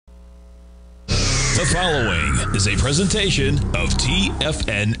The following is a presentation of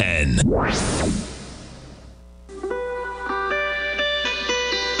TFNN.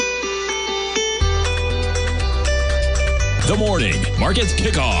 The Morning Market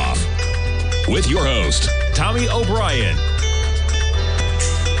Kickoff with your host, Tommy O'Brien.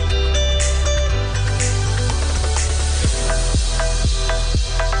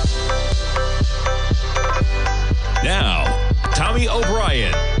 Now, Tommy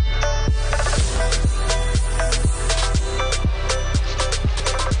O'Brien.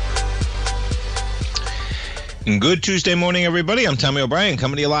 Good Tuesday morning, everybody. I'm Tommy O'Brien,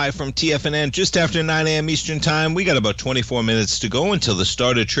 coming to you live from TFNN just after 9 a.m. Eastern Time. We got about 24 minutes to go until the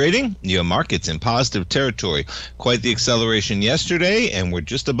start of trading. Your market's in positive territory. Quite the acceleration yesterday, and we're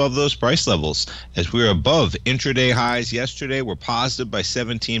just above those price levels. As we were above intraday highs yesterday, we're positive by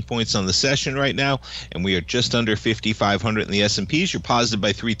 17 points on the session right now, and we are just under 5,500 in the S&Ps. You're positive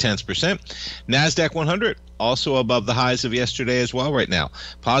by 0.3%. NASDAQ 100. Also above the highs of yesterday as well right now.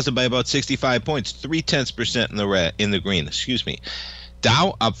 Positive by about 65 points, 0.3% in the red, in the green, excuse me.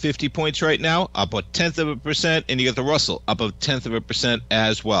 Dow up 50 points right now, up 0.1%, and you got the Russell up 0.1%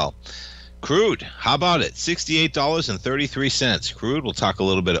 as well. Crude, how about it? $68.33. Crude, we'll talk a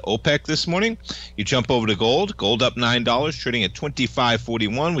little bit of OPEC this morning. You jump over to gold. Gold up $9, trading at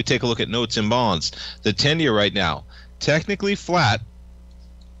 $25.41. We take a look at notes and bonds. The 10-year right now, technically flat,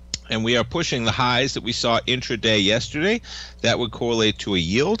 and we are pushing the highs that we saw intraday yesterday. That would correlate to a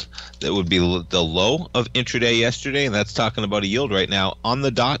yield. That would be the low of intraday yesterday, and that's talking about a yield right now on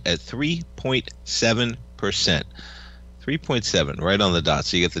the dot at 3.7%. 3.7, right on the dot.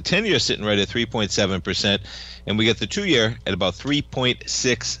 So you get the 10-year sitting right at 3.7%, and we get the 2-year at about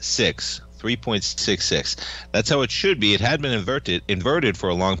 3.66. 3.66. That's how it should be. It had been inverted for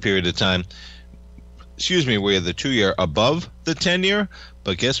a long period of time. Excuse me, we have the 2-year above the 10-year,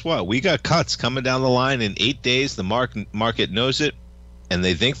 but guess what? We got cuts coming down the line in 8 days. The market knows it, and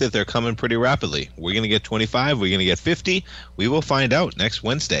they think that they're coming pretty rapidly. We're going to get 25. We're going to get 50. We will find out next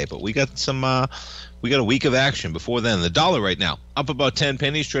Wednesday, but we got a week of action before then. The dollar right now up about 10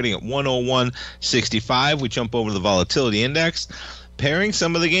 pennies, trading at 101.65. We jump over the volatility index, pairing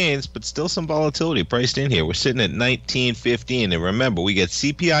some of the gains, but still some volatility priced in here. We're sitting at 19.15, and remember, we get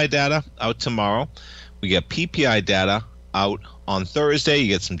CPI data out tomorrow. We get PPI data out on Thursday. You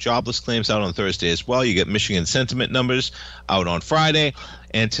get some jobless claims out on Thursday as well. You get Michigan sentiment numbers out on Friday.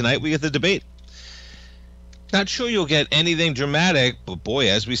 And tonight we get the debate. Not sure you'll get anything dramatic, but boy,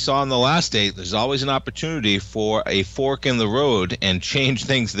 as we saw on the last day, there's always an opportunity for a fork in the road and change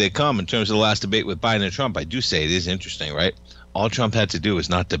things that come in terms of the last debate with Biden and Trump. I do say it is interesting, right? All Trump had to do was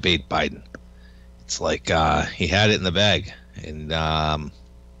not debate Biden. It's like he had it in the bag. And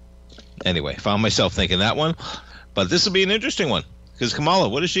anyway, found myself thinking that one. But this will be an interesting one, because Kamala,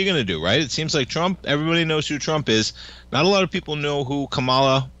 what is she going to do, right? It seems like Trump, everybody knows who Trump is. Not a lot of people know who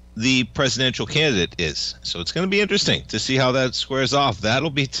Kamala, the presidential candidate, is. So it's going to be interesting to see how that squares off. That'll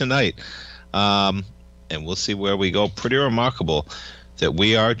be tonight. And we'll see where we go. Pretty remarkable that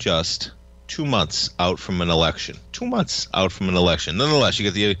we are just 2 months out from an election. 2 months out from an election. Nonetheless,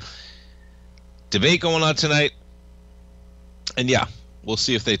 you get the debate going on tonight. And yeah, we'll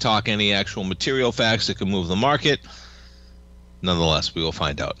see if they talk any actual material facts that could move the market. Nonetheless, we will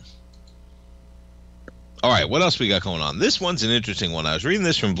find out. All right, what else we got going on? This one's an interesting one. I was reading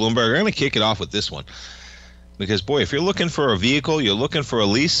this from Bloomberg. I'm going to kick it off with this one. Because, boy, if you're looking for a vehicle, you're looking for a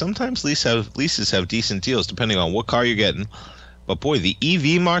lease, sometimes leases have decent deals depending on what car you're getting. But, boy, the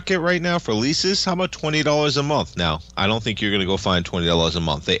EV market right now for leases, how about $20 a month? Now, I don't think you're going to go find $20 a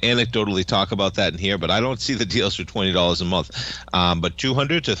month. They anecdotally talk about that in here, but I don't see the deals for $20 a month. But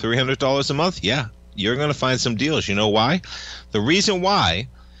 $200 to $300 a month, yeah, you're going to find some deals. You know why? The reason why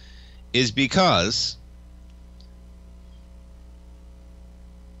is because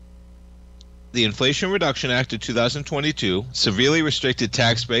the Inflation Reduction Act of 2022 severely restricted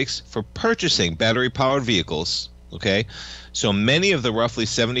tax breaks for purchasing battery-powered vehicles. Okay, so many of the roughly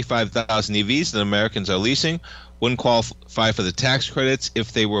 75,000 EVs that Americans are leasing wouldn't qualify for the tax credits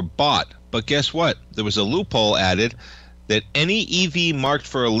if they were bought. But guess what? There was a loophole added that any EV marked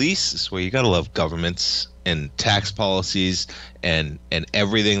for a lease, this is where you got to love governments and tax policies and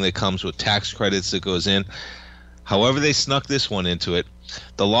everything that comes with tax credits that goes in. However they snuck this one into it,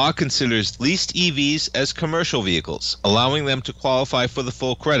 the law considers leased EVs as commercial vehicles, allowing them to qualify for the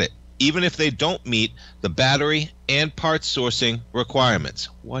full credit, even if they don't meet the battery and parts sourcing requirements.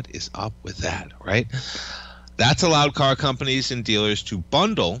 What is up with that, right? That's allowed car companies and dealers to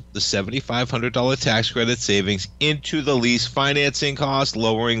bundle the $7,500 tax credit savings into the lease financing cost,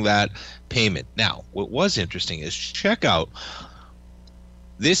 lowering that payment. Now, what was interesting is check out,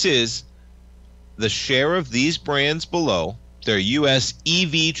 this is the share of these brands below their U.S.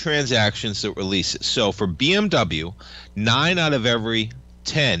 EV transactions that releases. So for BMW, 9 out of every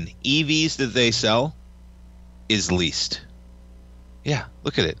 10 EVs that they sell is leased. Yeah,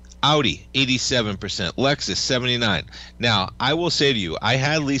 look at it. Audi, 87%. Lexus, 79%. Now, I will say to you, I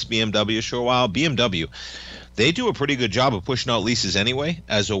had leased BMW for a while. BMW, they do a pretty good job of pushing out leases anyway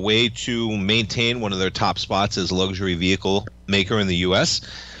as a way to maintain one of their top spots as a luxury vehicle maker in the U.S.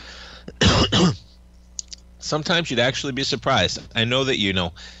 Sometimes you'd actually be surprised. I know that,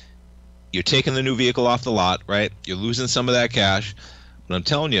 you're taking the new vehicle off the lot, right? You're losing some of that cash. But I'm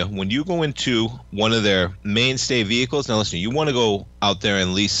telling you, when you go into one of their mainstay vehicles, now listen, you want to go out there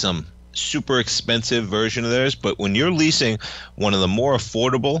and lease some super expensive version of theirs, but when you're leasing one of the more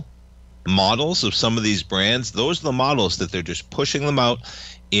affordable models of some of these brands, those are the models that they're just pushing them out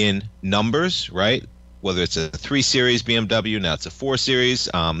in numbers, right? Whether it's a 3 Series BMW, now it's a 4 Series,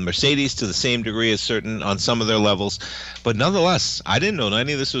 Mercedes to the same degree as on some of their levels. But nonetheless, I didn't know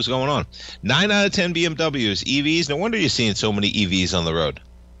any of this was going on. 9 out of 10 BMWs, EVs. No wonder you're seeing so many EVs on the road.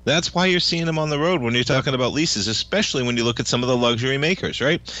 That's why you're seeing them on the road when you're talking about leases, especially when you look at some of the luxury makers,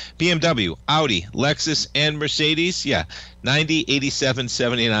 right? BMW, Audi, Lexus, and Mercedes, 90, 87,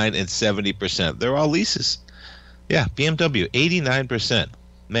 79, and 70%. They're all leases. Yeah, BMW, 89%.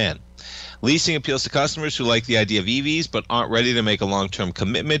 Man. Leasing appeals to customers who like the idea of EVs but aren't ready to make a long-term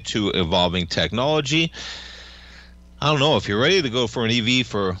commitment to evolving technology. I don't know. If you're ready to go for an EV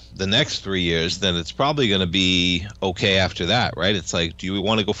for the next 3 years, then it's probably going to be okay after that, right? It's like, do you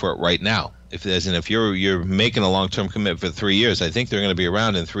want to go for it right now? If you're making a long-term commitment for 3 years, I think they're going to be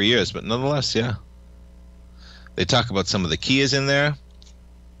around in 3 years. But nonetheless, yeah. They talk about some of the Kias in there.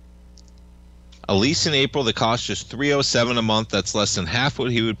 A lease in April that costs just $307 a month. That's less than half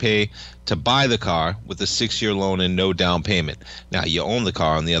what he would pay to buy the car with a 6-year loan and no down payment. Now, you own the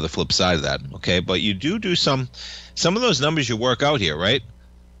car on the other flip side of that, okay? But you do some of those numbers you work out here, right?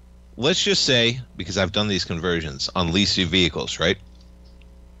 Let's just say, because I've done these conversions on leased vehicles, right?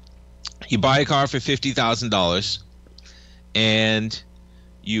 You buy a car for $50,000 and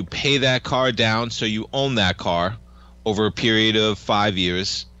you pay that car down, so you own that car over a period of 5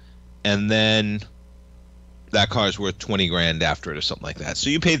 years. And then that car is worth $20,000 after it or something like that.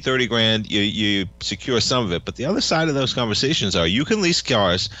 So you paid $30,000, you secure some of it. But the other side of those conversations are you can lease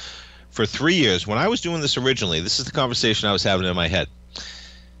cars for 3 years. When I was doing this originally, this is the conversation I was having in my head.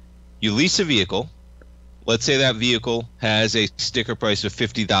 You lease a vehicle. Let's say that vehicle has a sticker price of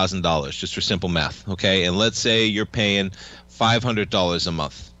 $50,000, just for simple math, okay? And let's say you're paying $500 a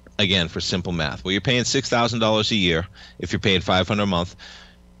month, again, for simple math. Well, you're paying $6,000 a year if you're paying $500 a month,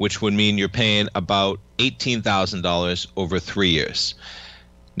 which would mean you're paying about $18,000 over 3 years.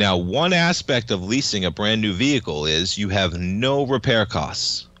 Now, one aspect of leasing a brand new vehicle is you have no repair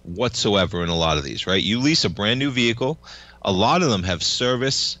costs whatsoever in a lot of these, right? You lease a brand new vehicle, a lot of them have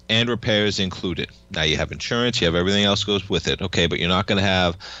service and repairs included. Now, you have insurance, you have everything else goes with it, okay, but you're not going to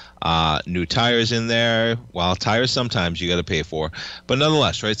have new tires in there. Well, tires sometimes you got to pay for. But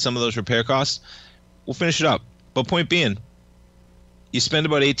nonetheless, right, some of those repair costs, we'll finish it up. But point being, you spend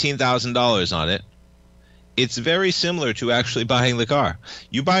about $18,000 on it. It's very similar to actually buying the car.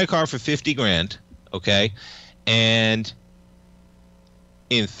 You buy a car for $50,000, okay, and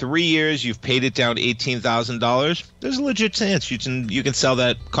in 3 years you've paid it down $18,000. There's a legit chance you can sell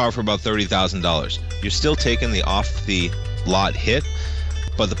that car for about $30,000. You're still taking the off the lot hit,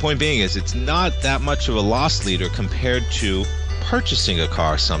 but the point being is it's not that much of a loss leader compared to purchasing a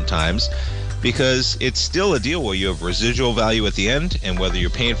car sometimes, because it's still a deal where you have residual value at the end, and whether you're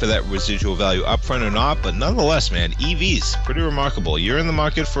paying for that residual value upfront or not. But nonetheless, man, EVs, pretty remarkable. You're in the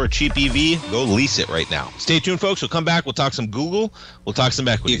market for a cheap EV, go lease it right now. Stay tuned, folks. We'll come back. We'll talk some Google. We'll talk some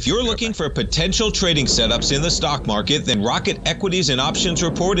equities. If you're looking for potential trading setups in the stock market, then Rocket Equities and Options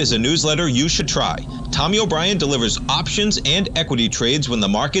Report is a newsletter you should try. Tommy O'Brien delivers options and equity trades when the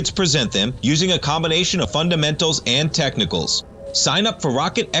markets present them, using a combination of fundamentals and technicals. Sign up for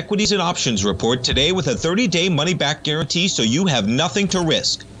Rocket Equities and Options Report today with a 30-day money-back guarantee, so you have nothing to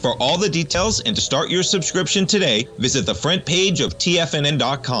risk. For all the details and to start your subscription today, visit the front page of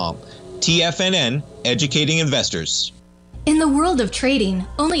TFNN.com. TFNN, educating investors. In the world of trading,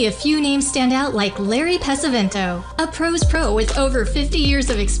 only a few names stand out like Larry Pesavento, a pro's pro with over 50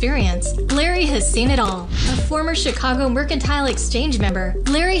 years of experience. Larry has seen it all. A former Chicago Mercantile Exchange member,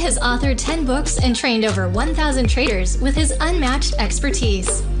 Larry has authored 10 books and trained over 1,000 traders with his unmatched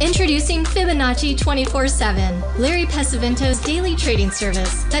expertise. Introducing Fibonacci 24/7, Larry Pesavento's daily trading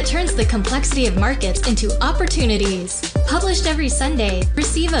service that turns the complexity of markets into opportunities. Published every Sunday,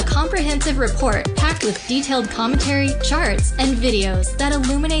 receive a comprehensive report packed with detailed commentary, charts, and videos that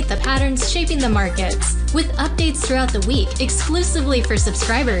illuminate the patterns shaping the markets, with updates throughout the week exclusively for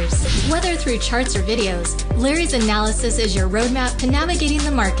subscribers. Whether through charts or videos, Larry's analysis is your roadmap to navigating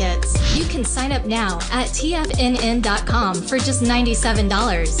the markets. You can sign up now at TFNN.com for just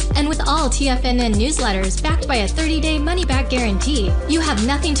 $97. And with all TFNN newsletters backed by a 30-day money-back guarantee, you have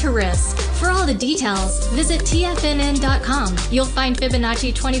nothing to risk. For all the details, visit TFNN.com. You'll find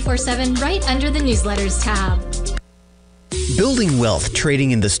Fibonacci 24/7 right under the newsletters tab. Building wealth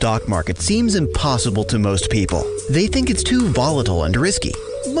trading in the stock market seems impossible to most people. They think it's too volatile and risky.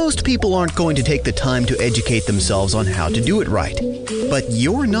 Most people aren't going to take the time to educate themselves on how to do it right. But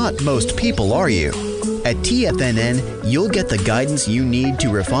you're not most people, are you? At TFNN, you'll get the guidance you need to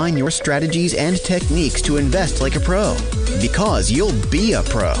refine your strategies and techniques to invest like a pro. Because you'll be a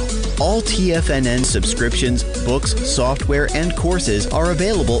pro. All TFNN subscriptions, books, software, and courses are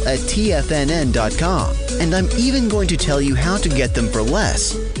available at TFNN.com. And I'm even going to tell you how to get them for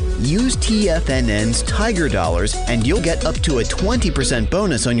less. Use TFNN's Tiger Dollars and you'll get up to a 20%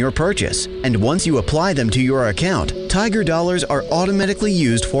 bonus on your purchase. And once you apply them to your account, Tiger Dollars are automatically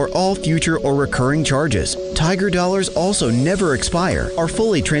used for all future or recurring charges. Tiger Dollars also never expire, are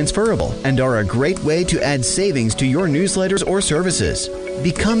fully transferable, and are a great way to add savings to your newsletters or services.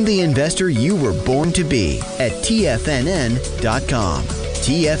 Become the investor you were born to be at TFNN.com.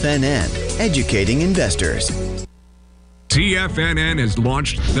 TFNN, educating investors. TFNN has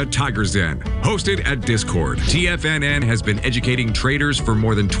launched the Tiger's Den. Hosted at Discord, TFNN has been educating traders for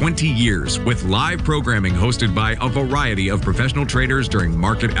more than 20 years with live programming hosted by a variety of professional traders during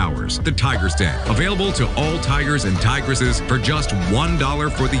market hours. The Tiger's Den, available to all tigers and tigresses for just $1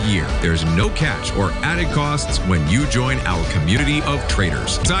 for the year. There's no catch or added costs when you join our community of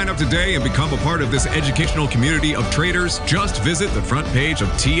traders. Sign up today and become a part of this educational community of traders. Just visit the front page of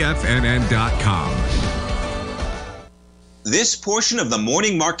TFNN.com. This portion of the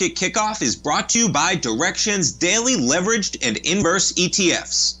Morning Market Kickoff is brought to you by Direxion's daily leveraged and inverse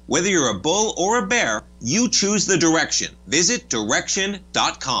ETFs. Whether you're a bull or a bear, you choose the direction. Visit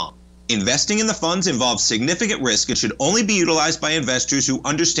Direxion.com. Investing in the funds involves significant risk and should only be utilized by investors who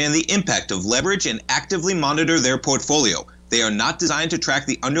understand the impact of leverage and actively monitor their portfolio. They are not designed to track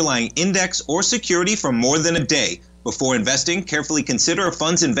the underlying index or security for more than a day. Before investing, carefully consider a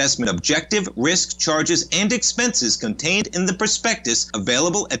fund's investment objective, risk, charges, and expenses contained in the prospectus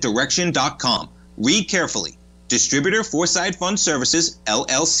available at Direxion.com. Read carefully. Distributor Foreside Fund Services,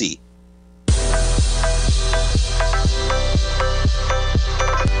 LLC.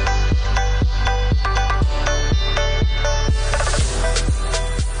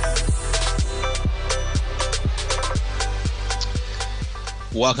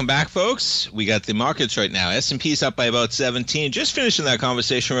 Welcome back, folks. We got the markets right now. S&P's up by about 17. Just finishing that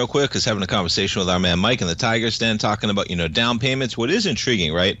conversation real quick, because having a conversation with our man Mike in the Tiger's Den, talking about, down payments. What is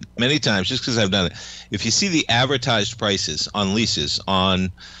intriguing, right? Many times, just because I've done it, if you see the advertised prices on leases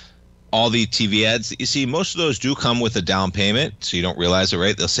on all the TV ads that you see, most of those do come with a down payment, so you don't realize it,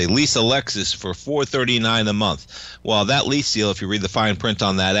 right? They'll say lease a Lexus for $439 a month. Well, that lease deal, if you read the fine print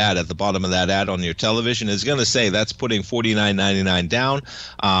on that ad, at the bottom of that ad on your television, is going to say that's putting $49.99 down,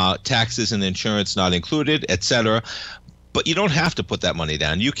 taxes and insurance not included, etc. But you don't have to put that money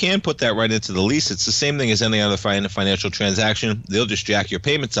down. You can put that right into the lease. It's the same thing as any other financial transaction. They'll just jack your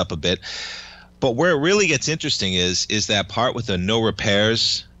payments up a bit. But where it really gets interesting is that part with the no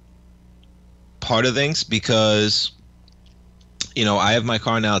repairs part of things, because I have my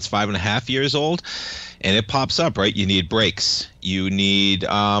car now, it's 5.5 years old, and it pops up, right? You need brakes, you need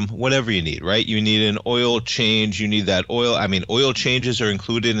whatever you need, right? You need an oil change, you need that oil. Oil changes are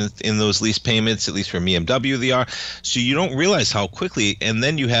included in those lease payments, at least for BMW they are. So you don't realize how quickly, and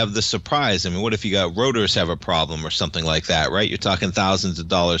then you have the surprise. What if you got rotors have a problem or something like that, right? You're talking thousands of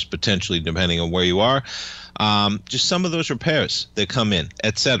dollars potentially, depending on where you are. Just some of those repairs that come in,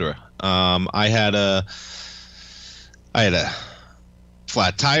 etc. I had a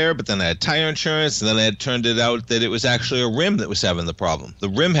flat tire, but then I had tire insurance, and then I had turned it out that it was actually a rim that was having the problem. The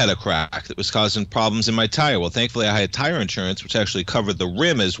rim had a crack that was causing problems in my tire. Well, thankfully I had tire insurance, which actually covered the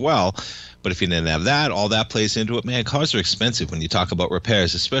rim as well. But if you didn't have that, all that plays into it. Man, cars are expensive when you talk about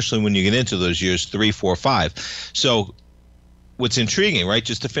repairs, especially when you get into those years 3, 4, 5. So what's intriguing, right,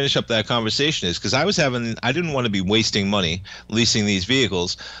 just to finish up that conversation, is because I didn't want to be wasting money leasing these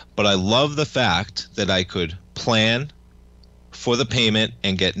vehicles, but I love the fact that I could plan for the payment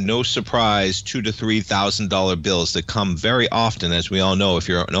and get no surprise $2,000 to $3,000 bills that come very often, as we all know, if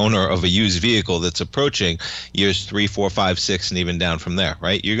you're an owner of a used vehicle that's approaching years 3, 4, 5, 6, and even down from there,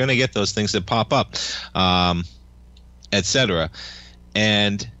 right? You're going to get those things that pop up. etc.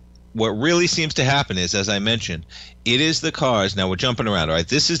 And what really seems to happen is, as I mentioned, it is the cars. Now we're jumping around, all right?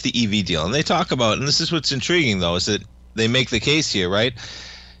 This is the EV deal. And they talk about, and this is what's intriguing, though, is that they make the case here, right?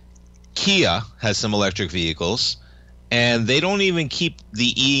 Kia has some electric vehicles, and they don't even keep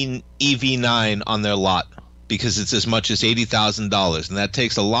the EV9 on their lot because it's as much as $80,000. And that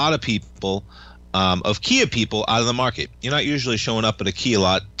takes a lot of people, of Kia people, out of the market. You're not usually showing up at a Kia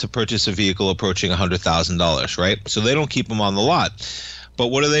lot to purchase a vehicle approaching $100,000, right? So they don't keep them on the lot. But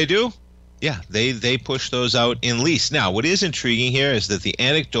what do? Yeah, they push those out in lease. Now, what is intriguing here is that the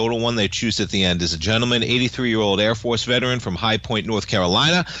anecdotal one they choose at the end is a gentleman, 83-year-old Air Force veteran from High Point, North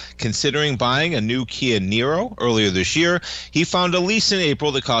Carolina, considering buying a new Kia Niro earlier this year. He found a lease in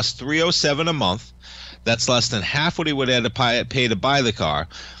April that cost $307 a month. That's less than half what he would have to pay to buy the car.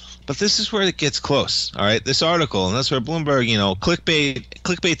 But this is where it gets close, all right? This article, and that's where Bloomberg,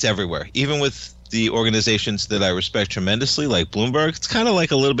 clickbait's everywhere, even with the organizations that I respect tremendously, like Bloomberg. It's kind of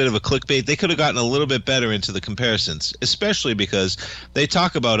like a little bit of a clickbait. They could have gotten a little bit better into the comparisons, especially because they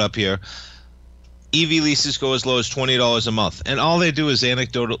talk about up here, EV leases go as low as $20 a month. And all they do is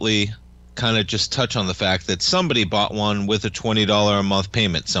anecdotally kind of just touch on the fact that somebody bought one with a $20 a month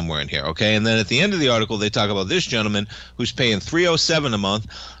payment somewhere in here, okay? And then at the end of the article, they talk about this gentleman who's paying $307 a month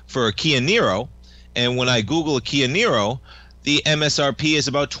for a Kia Niro. And when I Google a Kia Niro, the MSRP is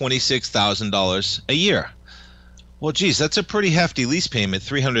about $26,000 a year. Well, geez, that's a pretty hefty lease payment,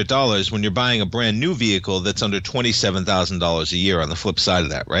 $300, when you're buying a brand new vehicle that's under $27,000 a year on the flip side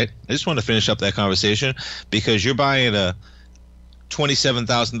of that, right? I just want to finish up that conversation because you're buying a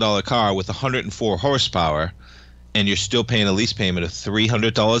 $27,000 car with 104 horsepower and you're still paying a lease payment of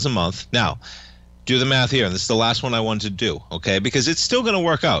 $300 a month. Now, do the math here, and this is the last one I wanted to do, okay? Because it's still going to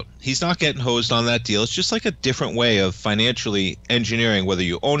work out. He's not getting hosed on that deal. It's just like a different way of financially engineering, whether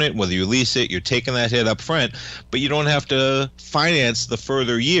you own it, whether you lease it, you're taking that hit up front, but you don't have to finance the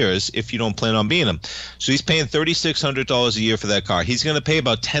further years if you don't plan on being them. So he's paying $3,600 a year for that car. He's going to pay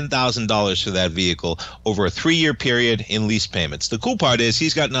about $10,000 for that vehicle over a 3-year period in lease payments. The cool part is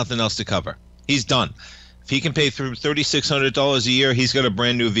he's got nothing else to cover. He's done. If he can pay through $3,600 a year, he's got a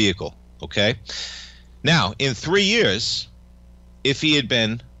brand new vehicle. Okay. Now, in 3 years, if he had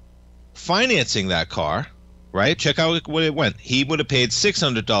been financing that car, right? Check out what it went. He would have paid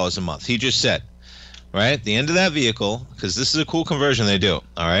 $600 a month. He just said, right? At the end of that vehicle, because this is a cool conversion they do.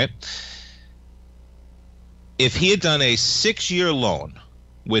 All right. If he had done a 6-year loan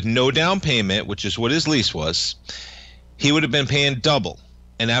with no down payment, which is what his lease was, he would have been paying double.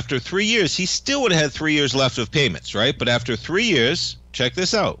 And after 3 years, he still would have had 3 years left of payments, right? But after 3 years, check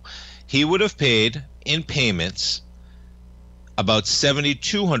this out. He would have paid in payments about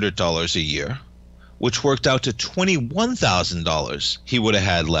 $7,200 a year, which worked out to $21,000 he would have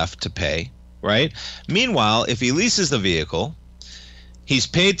had left to pay, right? Meanwhile, if he leases the vehicle, he's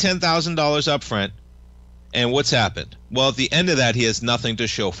paid $10,000 up front, and what's happened? Well, at the end of that, he has nothing to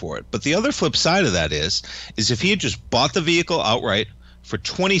show for it. But the other flip side of that is if he had just bought the vehicle outright for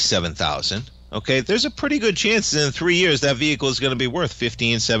 $27,000, okay, there's a pretty good chance that in 3 years that vehicle is going to be worth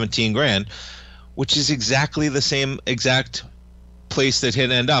 15, 17 grand, which is exactly the same exact place that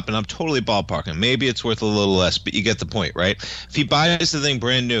he'd end up. And I'm totally ballparking. Maybe it's worth a little less, but you get the point, right? If he buys the thing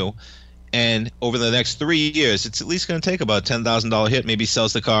brand new and over the next 3 years, it's at least going to take about a $10,000 hit. Maybe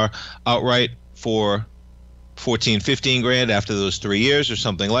sells the car outright for 14, 15 grand after those 3 years or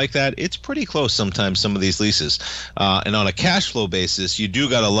something like that. It's pretty close sometimes, some of these leases. And on a cash flow basis, you do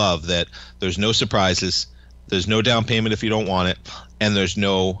got to love that there's no surprises, there's no down payment if you don't want it, and there's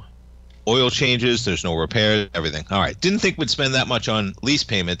no oil changes, there's no repairs, everything. All right, didn't think we'd spend that much on lease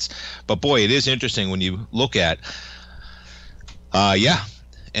payments, but boy, it is interesting when you look at, yeah.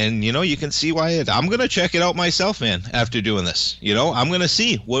 And, you can see why I'm going to check it out myself, man, after doing this. I'm going to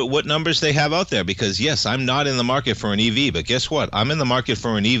see what numbers they have out there because, yes, I'm not in the market for an EV, but guess what? I'm in the market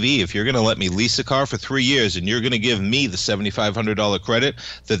for an EV. If you're going to let me lease a car for 3 years and you're going to give me the $7,500 credit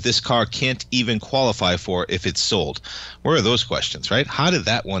that this car can't even qualify for if it's sold. Where are those questions, right? How did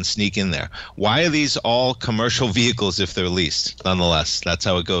that one sneak in there? Why are these all commercial vehicles if they're leased? Nonetheless, that's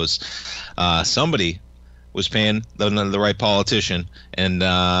how it goes. Somebody was paying the right politician and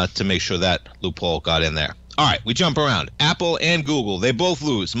to make sure that loophole got in there. All right, we jump around. Apple and Google, they both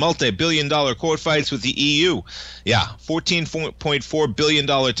lose multi-billion-dollar court fights with the EU. Yeah, $14.4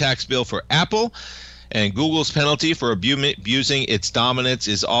 billion tax bill for Apple, and Google's penalty for abusing its dominance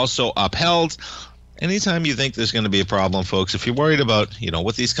is also upheld. anytime you think there's going to be a problem, folks, if you're worried about,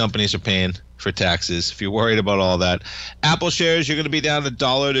 what these companies are paying for taxes, if you're worried about all that, Apple shares, you're going to be down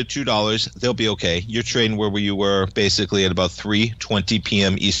 $1 to $2. They'll be okay. You're trading where you were basically at about 3:20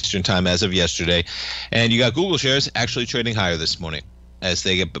 p.m. Eastern time as of yesterday. And you got Google shares actually trading higher this morning. As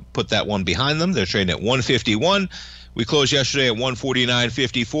they put that one behind them, they're trading at 151. We closed yesterday at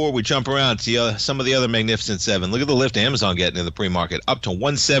 149.54. We jump around to some of the other Magnificent Seven. Look at the lift Amazon getting in the pre-market, up to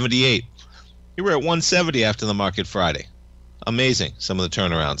 178. You were at 170 after the market Friday. Amazing, some of the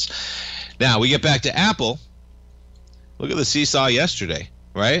turnarounds. Now, we get back to Apple. Look at the seesaw yesterday,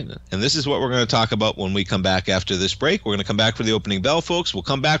 right? And this is what we're going to talk about when we come back after this break. We're going to come back for the opening bell, folks. We'll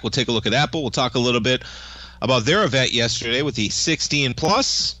come back. We'll take a look at Apple. We'll talk a little bit about their event yesterday with the 16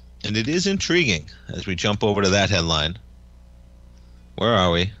 Plus. And it is intriguing as we jump over to that headline. Where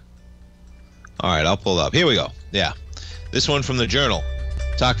are we? All right, I'll pull up. Here we go. Yeah, this one from the Journal.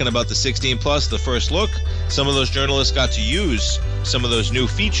 Talking about the 16 Plus, the first look. Some of those journalists got to use some of those new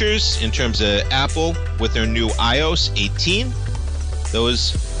features in terms of Apple with their new iOS 18.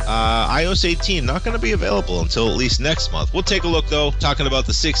 Those iOS 18 not going to be available until at least next month. We'll take a look, though, talking about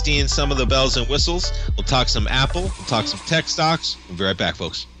the 16, some of the bells and whistles. We'll talk some Apple. We'll talk some tech stocks. We'll be right back,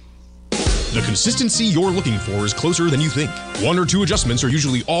 folks. The consistency you're looking for is closer than you think. 1 or 2 adjustments are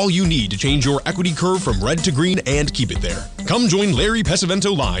usually all you need to change your equity curve from red to green and keep it there. Come join Larry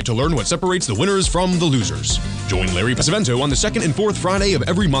Pesavento live to learn what separates the winners from the losers. Join Larry Pesavento on the 2nd and 4th Friday of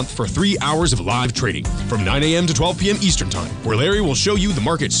every month for 3 hours of live trading from 9 a.m. to 12 p.m. Eastern Time, where Larry will show you the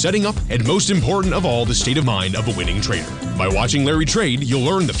market setting up and, most important of all, the state of mind of a winning trader. By watching Larry trade, you'll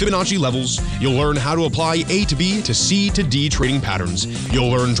learn the Fibonacci levels, you'll learn how to apply A to B to C to D trading patterns, you'll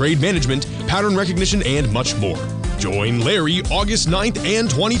learn trade management, pattern recognition, and much more. Join Larry August 9th and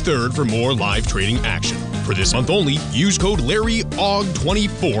 23rd for more live trading action. For this month only, use code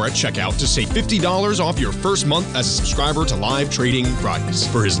LarryAug24 at checkout to save $50 off your first month as a subscriber to Live Trading Fridays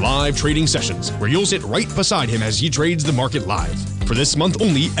for his live trading sessions, where you'll sit right beside him as he trades the market live. For this month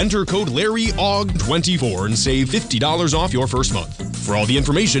only, enter code LarryAug24 and save $50 off your first month. For all the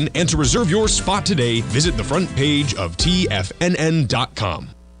information and to reserve your spot today, visit the front page of TFNN.com.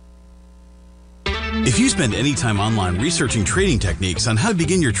 If you spend any time online researching trading techniques on how to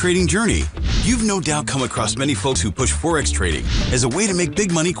begin your trading journey, you've no doubt come across many folks who push Forex trading as a way to make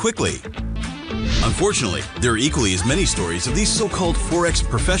big money quickly. Unfortunately, there are equally as many stories of these so-called Forex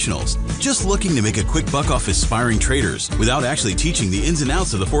professionals just looking to make a quick buck off aspiring traders without actually teaching the ins and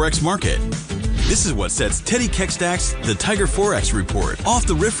outs of the Forex market. This is what sets Teddy Keckstack's The Tiger Forex Report off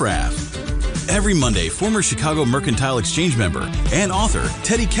the riffraff. Every Monday, former Chicago Mercantile Exchange member and author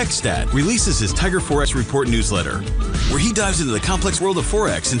Teddy Keckstack releases his Tiger Forex Report newsletter, where he dives into the complex world of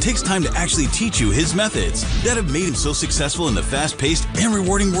Forex and takes time to actually teach you his methods that have made him so successful in the fast-paced and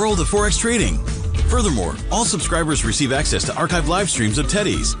rewarding world of Forex trading. Furthermore, all subscribers receive access to archived live streams of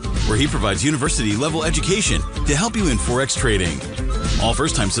Teddy's, where he provides university-level education to help you in Forex trading. All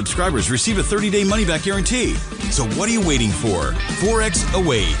first-time subscribers receive a 30-day money-back guarantee. So what are you waiting for? Forex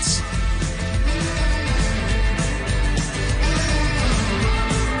awaits.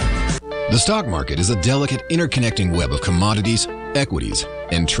 The stock market is a delicate, interconnecting web of commodities, equities,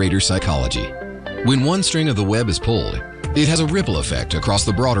 and trader psychology. When one string of the web is pulled, it has a ripple effect across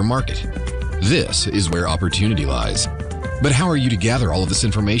the broader market. This is where opportunity lies. But how are you to gather all of this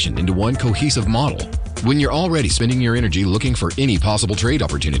information into one cohesive model when you're already spending your energy looking for any possible trade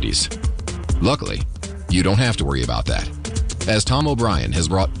opportunities? Luckily, you don't have to worry about that, as Tom O'Brien has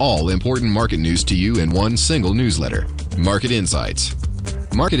brought all important market news to you in one single newsletter, Market Insights.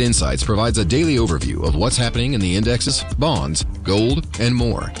 Market Insights provides a daily overview of what's happening in the indexes, bonds, gold, and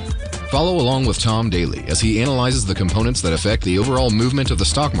more. Follow along with Tom daily as he analyzes the components that affect the overall movement of the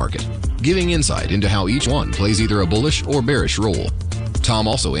stock market, giving insight into how each one plays either a bullish or bearish role. Tom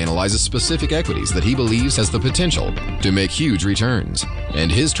also analyzes specific equities that he believes has the potential to make huge returns,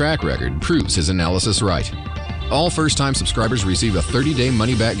 and his track record proves his analysis right. All first-time subscribers receive a 30-day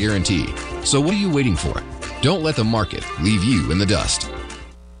money-back guarantee. So what are you waiting for? Don't let the market leave you in the dust.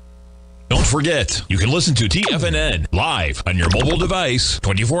 Don't forget, you can listen to TFNN live on your mobile device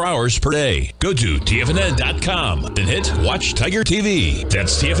 24 hours per day. Go to TFNN.com, then hit Watch Tiger TV.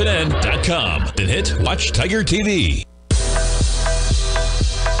 That's TFNN.com, then hit Watch Tiger TV.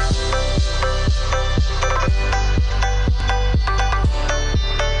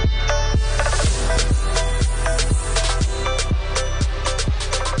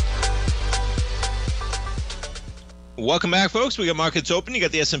 Welcome back, folks. We got markets open. You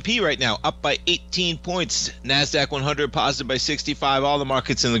got the S&P right now up by 18 points. NASDAQ 100 positive by 65. All the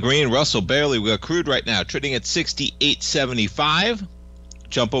markets in the green. Russell barely. We got crude right now trading at 68.75.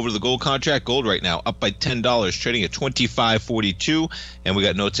 jump over to the gold contract. Gold right now up by $10, trading at $25.42, and we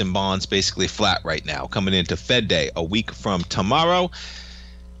got notes and bonds basically flat right now, coming into Fed Day a week from tomorrow.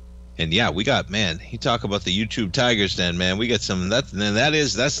 And yeah, we got, man, you talk about the YouTube Tigers Den, man. We got some, that's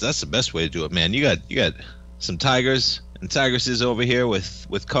the best way to do it, man. You got some Tigers and Tigresses over here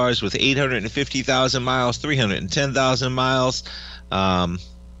with cars with 850,000 miles, 310,000 miles.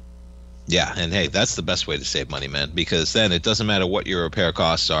 Yeah, and hey, that's the best way to save money, man, because then it doesn't matter what your repair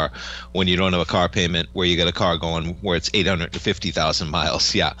costs are when you don't have a car payment where you got a car going where it's 850,000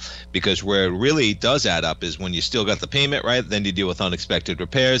 miles. Yeah, because where it really does add up is when you still got the payment, right? Then you deal with unexpected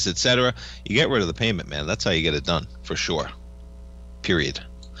repairs, etc. You get rid of the payment, man. That's how you get it done, for sure. Period.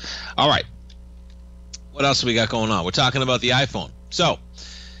 All right. What else have we got going on? We're talking about the iPhone. So,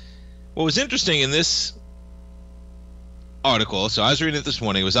 what was interesting in this article, so I was reading it this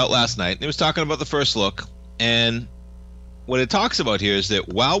morning, it was out last night, and it was talking about the first look, and what it talks about here is that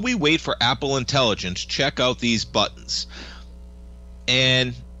while we wait for Apple Intelligence, check out these buttons.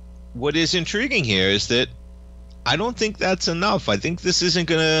 And what is intriguing here is that I don't think that's enough. I think this isn't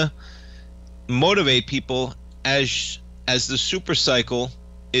going to motivate people as the super cycle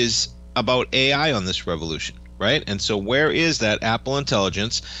is about AI on this revolution, right? And so where is that Apple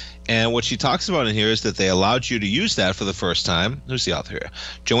Intelligence? And what she talks about in here is that they allowed you to use that for the first time. Who's the author here?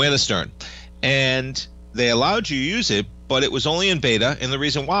 Joanna Stern. And they allowed you to use it, but it was only in beta. And the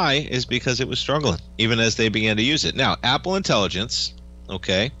reason why is because it was struggling, even as they began to use it. Now, Apple Intelligence,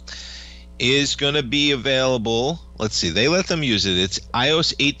 okay, is going to be available. Let's see. They let them use it. It's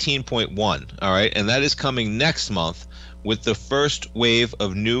iOS 18.1, all right? And that is coming next month with the first wave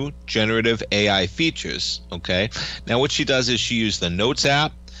of new generative AI features, okay? Now, what she does is she used the Notes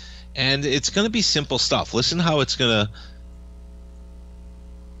app, and it's going to be simple stuff. Listen how it's going to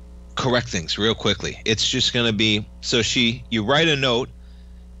correct things real quickly. It's just going to be, so you write a note,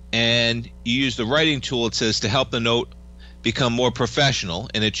 and you use the writing tool, it says, to help the note become more professional,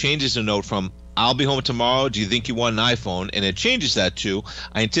 and it changes the note from, I'll be home tomorrow, do you think you want an iPhone? And it changes that to,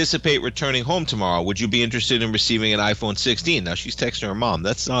 I anticipate returning home tomorrow. Would you be interested in receiving an iPhone 16? Now, she's texting her mom.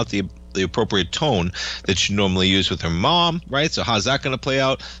 That's not the appropriate tone that you normally use with her mom, right? So how's that going to play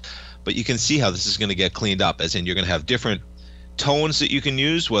out? But you can see how this is going to get cleaned up, as in you're going to have different tones that you can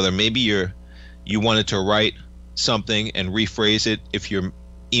use, whether maybe you wanted to write something and rephrase it if you're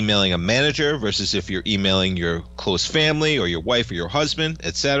emailing a manager versus if you're emailing your close family or your wife or your husband,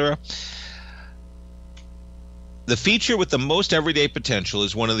 etc. The feature with the most everyday potential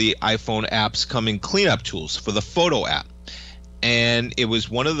is one of the iPhone app's coming cleanup tools for the Photo app. And it was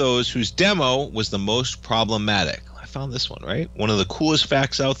one of those whose demo was the most problematic. I found this one, right? One of the coolest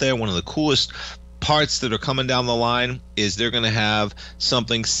facts out there, one of the coolest parts that are coming down the line is they're going to have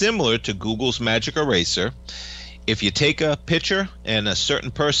something similar to Google's Magic Eraser. If you take a picture and a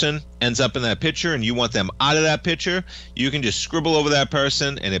certain person ends up in that picture and you want them out of that picture, you can just scribble over that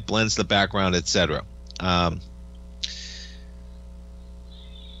person and it blends the background, etc.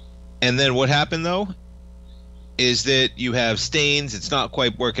 And then what happened, though, is that you have stains. It's not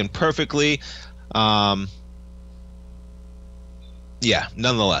quite working perfectly. Yeah,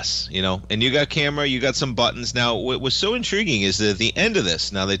 nonetheless, and you got camera, you got some buttons. Now, what was so intriguing is that at the end of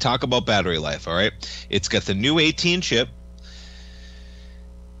this, now they talk about battery life, all right? It's got the new 18 chip.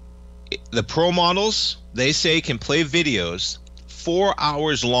 The Pro models, they say, can play videos 4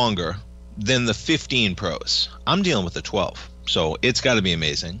 hours longer than the 15 Pros. I'm dealing with the 12, so it's got to be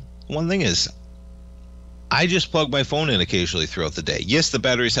amazing. One thing is, I just plug my phone in occasionally throughout the day. Yes, the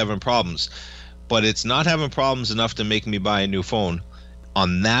battery's having problems, but it's not having problems enough to make me buy a new phone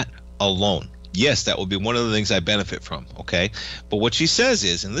on that alone. Yes, that will be one of the things I benefit from, okay? But what she says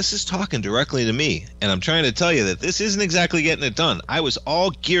is, and this is talking directly to me, and I'm trying to tell you that this isn't exactly getting it done. I was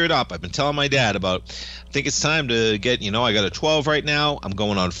all geared up. I've been telling my dad about, I think it's time to get, I got a 12 right now. I'm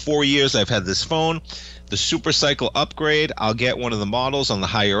going on 4 years. I've had this phone. The Super Cycle upgrade, I'll get one of the models on the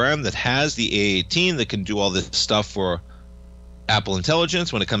higher end that has the A18 that can do all this stuff for Apple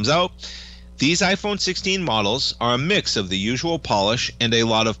Intelligence when it comes out. These iPhone 16 models are a mix of the usual polish and a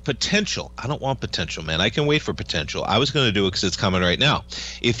lot of potential. I don't want potential, man. I can wait for potential. I was going to do it because it's coming right now.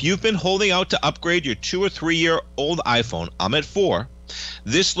 If you've been holding out to upgrade your 2 or 3 year old iPhone, I'm at 4.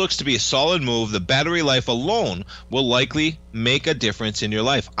 This looks to be a solid move. The battery life alone will likely make a difference in your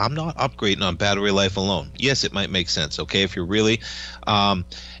life. I'm not upgrading on battery life alone. Yes, it might make sense, okay, if you're really...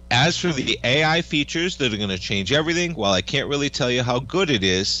 as for the AI features that are going to change everything, well, I can't really tell you how good it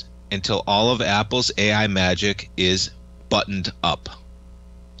is until all of Apple's AI magic is buttoned up.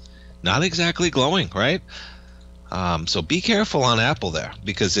 Not exactly glowing, right? So be careful on Apple there,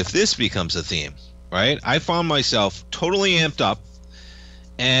 because if this becomes a theme, right? I found myself totally amped up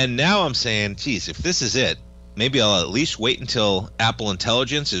And now I'm saying, geez, if this is it, maybe I'll at least wait until Apple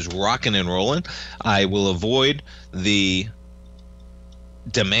Intelligence is rocking and rolling. I will avoid the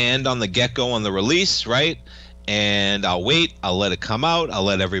demand on the get-go on the release, right? And I'll wait. I'll let it come out. I'll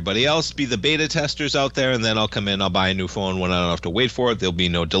let everybody else be the beta testers out there, and then I'll come in. I'll buy a new phone when I don't have to wait for it. There'll be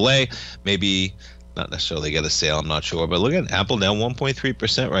no delay. Maybe not necessarily get a sale. I'm not sure. But look at Apple down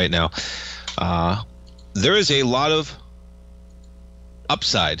 1.3% right now. There is a lot of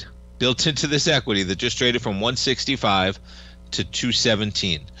upside built into this equity that just traded from 165 to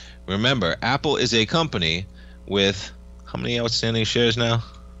 217. Remember, Apple is a company with how many outstanding shares now?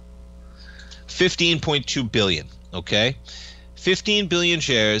 15.2 billion, okay? 15 billion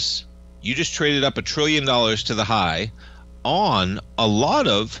shares. You just traded up $1 trillion to the high on a lot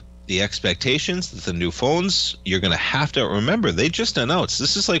of the expectations that the new phones, you're going to have to remember, they just announced,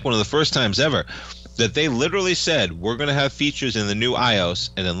 this is like one of the first times ever that they literally said, we're going to have features in the new iOS,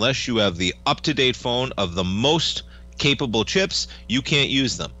 and unless you have the up-to-date phone of the most capable chips, you can't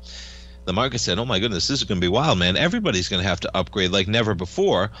use them. The market said, oh my goodness, this is going to be wild, man. Everybody's going to have to upgrade like never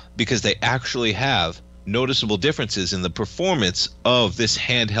before because they actually have noticeable differences in the performance of this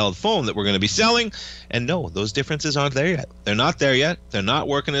handheld phone that we're going to be selling. And no, those differences aren't there yet. They're not there yet. They're not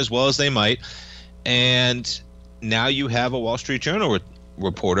working as well as they might. And now you have a Wall Street Journal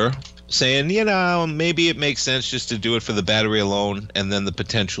reporter saying, you know, maybe it makes sense just to do it for the battery alone, and then the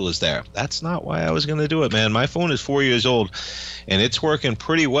potential is there. That's not why I was going to do it, man. My phone is 4 years old, and it's working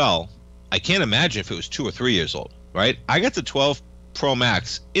pretty well. I can't imagine if it was 2 or 3 years old, right? I got the 12 Pro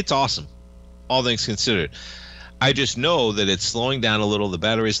Max. It's awesome, all things considered. I just know that it's slowing down a little. The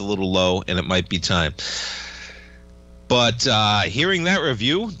battery's a little low, and it might be time. But hearing that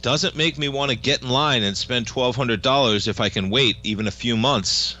review doesn't make me want to get in line and spend $1,200 if I can wait even a few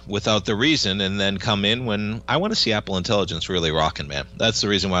months without the reason and then come in when I want to see Apple Intelligence really rocking, man. That's the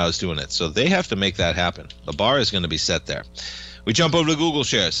reason why I was doing it. So they have to make that happen. The bar is going to be set there. We jump over to Google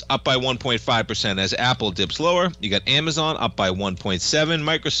shares, up by 1.5% as Apple dips lower. You got Amazon up by 1.7%.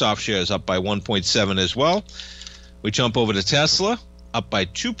 Microsoft shares up by 1.7% as well. We jump over to Tesla, up by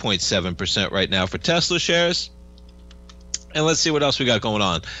 2.7% right now for Tesla shares. And let's see what else we got going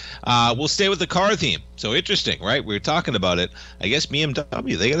on. We'll stay with the car theme. So interesting, right? We were talking about it. I guess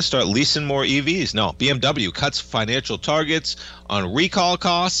BMW, they got to start leasing more EVs. No, BMW cuts financial targets on recall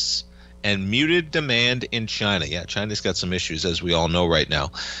costs and muted demand in China. Yeah, China's got some issues, as we all know right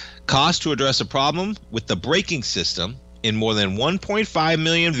now. Cost to address a problem with the braking system in more than 1.5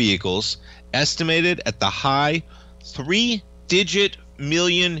 million vehicles, estimated at the high 3-digit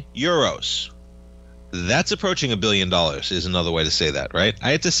million euros. That's approaching $1 billion is another way to say that, right?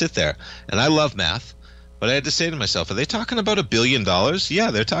 I had to sit there, and I love math, but I had to say to myself, are they talking about $1 billion?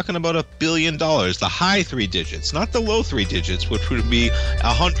 Yeah, they're talking about $1 billion. The high 3 digits, not the low 3 digits, which would be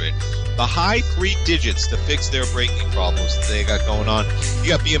 100. The high 3 digits to fix their braking problems that they got going on. You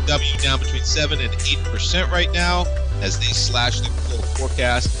got BMW down between 7 and 8% right now as they slash the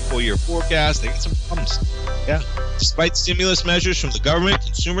full year forecast. They got some problems. Yeah. Despite stimulus measures from the government,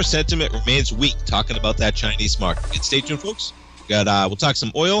 consumer sentiment remains weak. Talking about that Chinese market. Stay tuned, folks. We'll talk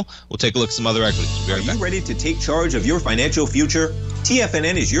some oil. We'll take a look at some other equities. We'll be right back. Are you ready to take charge of your financial future?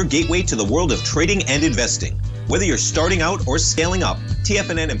 TFNN is your gateway to the world of trading and investing. Whether you're starting out or scaling up,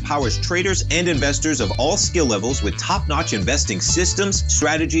 TFNN empowers traders and investors of all skill levels with top-notch investing systems,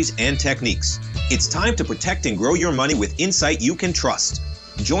 strategies, and techniques. It's time to protect and grow your money with insight you can trust.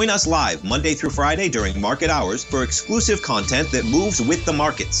 Join us live Monday through Friday during market hours for exclusive content that moves with the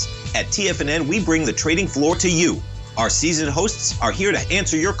markets. At TFNN, we bring the trading floor to you. Our seasoned hosts are here to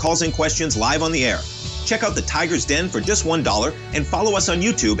answer your calls and questions live on the air. Check out the Tiger's Den for just $1 and follow us on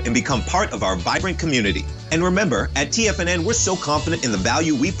YouTube and become part of our vibrant community. And remember, at TFNN, we're so confident in the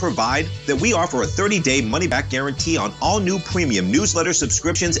value we provide that we offer a 30-day money-back guarantee on all new premium newsletter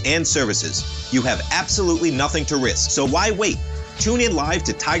subscriptions and services. You have absolutely nothing to risk, so why wait? Tune in live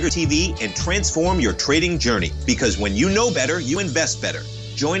to Tiger TV and transform your trading journey, because when you know better, you invest better.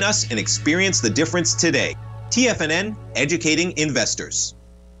 Join us and experience the difference today. TFNN, educating investors.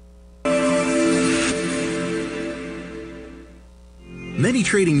 Many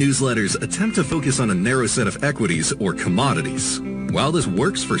trading newsletters attempt to focus on a narrow set of equities or commodities. While this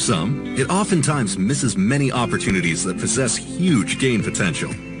works for some, it oftentimes misses many opportunities that possess huge gain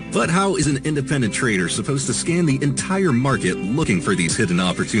potential. But how is an independent trader supposed to scan the entire market looking for these hidden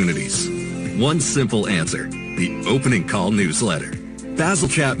opportunities? One simple answer: the opening call newsletter. Basil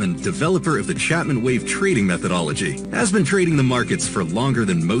Chapman, developer of the Chapman Wave trading methodology, has been trading the markets for longer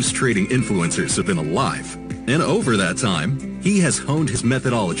than most trading influencers have been alive. And over that time, he has honed his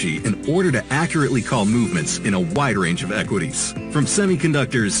methodology in order to accurately call movements in a wide range of equities, from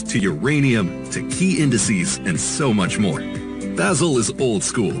semiconductors to uranium to key indices and so much more. Basil is old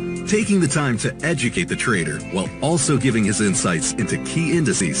school, taking the time to educate the trader while also giving his insights into key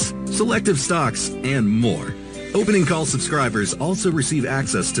indices, selective stocks, and more. Opening call subscribers also receive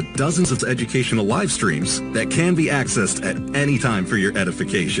access to dozens of educational live streams that can be accessed at any time for your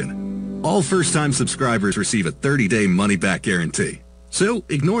edification. All first-time subscribers receive a 30-day money-back guarantee. So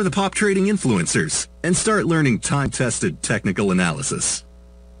ignore the pop trading influencers and start learning time-tested technical analysis.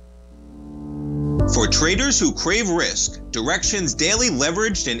 For traders who crave risk, Direxion's daily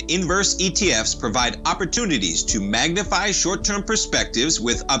leveraged and inverse ETFs provide opportunities to magnify short-term perspectives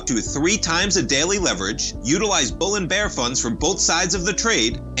with up to 3 times a daily leverage, utilize bull and bear funds from both sides of the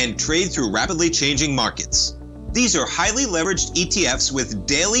trade, and trade through rapidly changing markets. These are highly leveraged ETFs with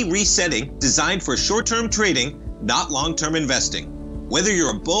daily resetting designed for short-term trading, not long-term investing. Whether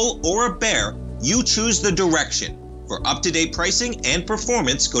you're a bull or a bear, you choose the Direxion. For up-to-date pricing and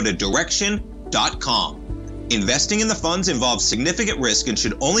performance, go to Direxion.com. Investing in the funds involves significant risk and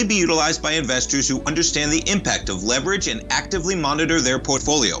should only be utilized by investors who understand the impact of leverage and actively monitor their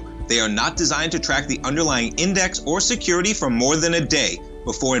portfolio. They are not designed to track the underlying index or security for more than a day.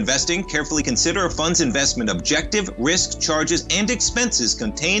 Before investing, carefully consider a fund's investment objective, risk, charges, and expenses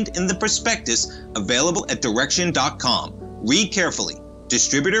contained in the prospectus available at Direxion.com. Read carefully.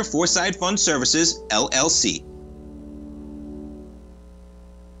 Distributor Foreside Fund Services, LLC.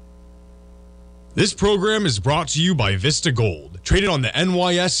 This program is brought to you by Vista Gold, traded on the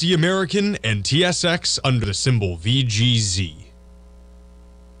NYSE American and TSX under the symbol VGZ.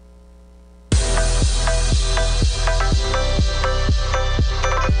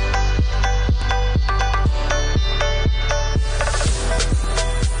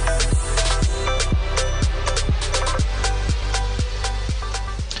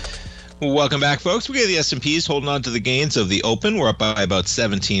 Welcome back, folks. We got the S&Ps holding on to the gains of the open. We're up by about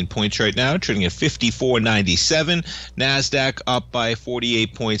 17 points right now, trading at 54.97. NASDAQ up by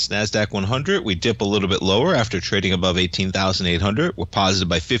 48 points. NASDAQ 100. We dip a little bit lower after trading above 18,800. We're positive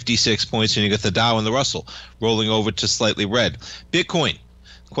by 56 points, and you got the Dow and the Russell rolling over to slightly red. Bitcoin,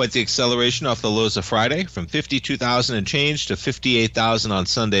 quite the acceleration off the lows of Friday, from 52,000 and change to 58,000 on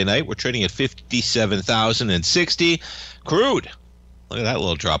Sunday night. We're trading at 57,060. Crude, look at that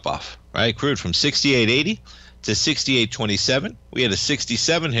little drop off. Right, crude from 68.80 to 68.27. We had a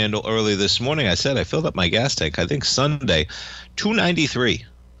 67 handle early this morning. I said I filled up my gas tank, I think Sunday, 293.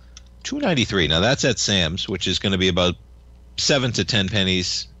 293. Now that's at Sam's, which is going to be about 7 to 10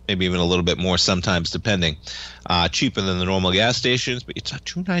 pennies, maybe even a little bit more sometimes, depending. Cheaper than the normal gas stations, but it's at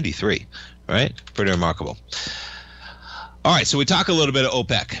 293. All right, pretty remarkable. All right, so we talk a little bit of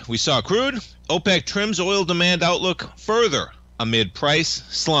OPEC. We saw crude. OPEC trims oil demand outlook further amid price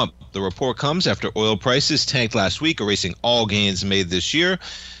slump. The report comes after oil prices tanked last week, erasing all gains made this year.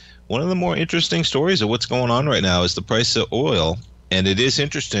 One of the more interesting stories of what's going on right now is the price of oil. And it is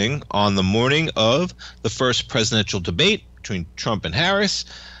interesting, on the morning of the first presidential debate between Trump and Harris,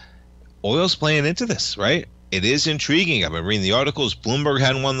 oil's playing into this, right? It is intriguing. I've been reading the articles. Bloomberg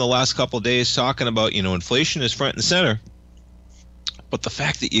had one the last couple of days talking about, inflation is front and center. But the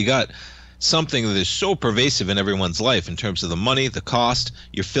fact that you got something that is so pervasive in everyone's life in terms of the money, the cost,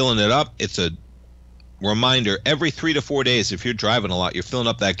 you're filling it up. It's a reminder every 3 to 4 days. If you're driving a lot, you're filling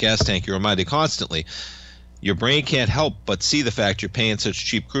up that gas tank, you're reminded constantly. Your brain can't help but see the fact you're paying such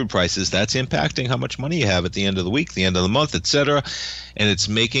cheap crude prices. That's impacting how much money you have at the end of the week, the end of the month, etc. And it's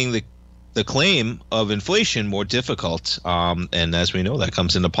making the claim of inflation more difficult. And as we know, that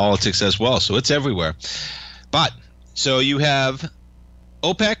comes into politics as well. So it's everywhere. But so you have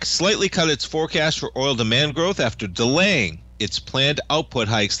OPEC slightly cut its forecast for oil demand growth after delaying its planned output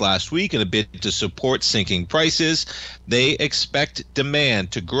hikes last week in a bid to support sinking prices. They expect demand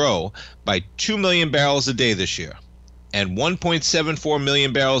to grow by 2 million barrels a day this year and 1.74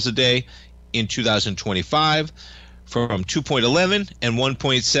 million barrels a day in 2025 from 2.11 and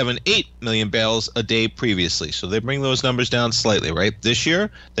 1.78 million barrels a day previously. So they bring those numbers down slightly, right? This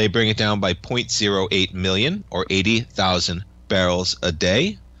year, they bring it down by 0.08 million or 80,000 barrels a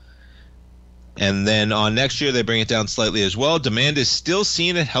day. And then on next year, they bring it down slightly as well. Demand is still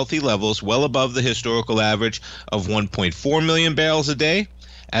seen at healthy levels, well above the historical average of 1.4 million barrels a day,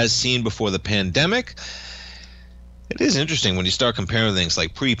 as seen before the pandemic. It is interesting when you start comparing things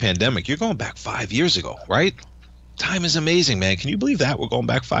like pre-pandemic. You're going back 5 years ago, right? Time is amazing, man. Can you believe that? We're going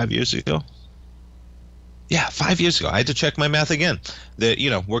back 5 years ago. Yeah, 5 years ago. I had to check my math again.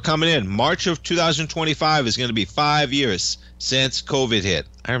 We're coming in. March of 2025 is going to be 5 years since COVID hit.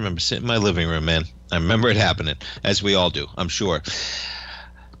 I remember sitting in my living room, man. I remember it happening, as we all do, I'm sure.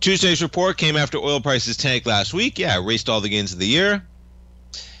 Tuesday's report came after oil prices tanked last week. Yeah, erased all the gains of the year.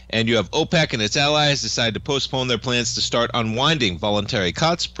 And you have OPEC and its allies decide to postpone their plans to start unwinding voluntary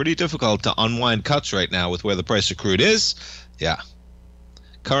cuts. Pretty difficult to unwind cuts right now with where the price of crude is. Yeah.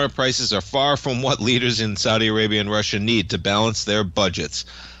 Current prices are far from what leaders in Saudi Arabia and Russia need to balance their budgets.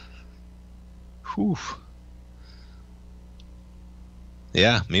 Whew.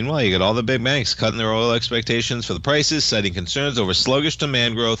 Yeah, meanwhile, you got all the big banks cutting their oil expectations for the prices, citing concerns over sluggish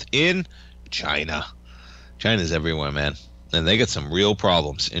demand growth in China. China's everywhere, man. And they got some real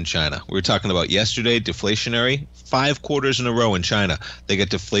problems in China. We were talking about yesterday, deflationary. 5 quarters in a row in China, they get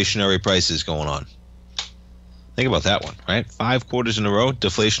deflationary prices going on. Think about that one, right? 5 quarters in a row,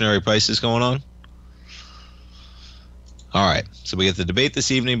 deflationary prices going on. All right, so we get the debate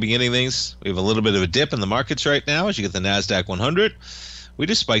this evening, beginning things. We have a little bit of a dip in the markets right now as you get the NASDAQ 100. We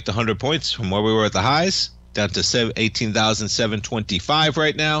just spiked 100 points from where we were at the highs, down to 18,725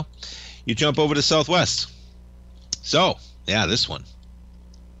 right now. You jump over to Southwest. So, yeah, this one.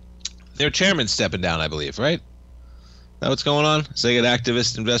 Their chairman's stepping down, I believe, right? Is that what's going on? So they got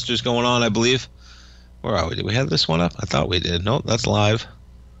activist investors going on, I believe. Where are we? Did we have this one up? I thought we did. Nope, that's live.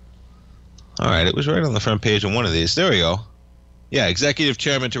 All right, it was right on the front page of one of these. There we go. Yeah, executive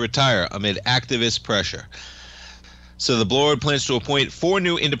chairman to retire amid activist pressure. So the board plans to appoint 4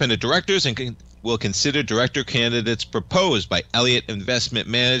 new independent directors and will consider director candidates proposed by Elliott Investment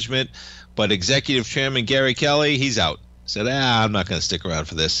Management. But executive chairman Gary Kelly, he's out. Said, I'm not going to stick around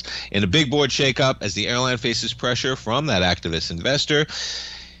for this. In a big board shakeup, as the airline faces pressure from that activist investor,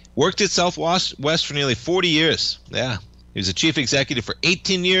 worked at Southwest for nearly 40 years. Yeah, he was a chief executive for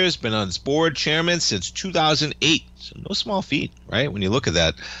 18 years, been on its board chairman since 2008. So no small feat, right, when you look at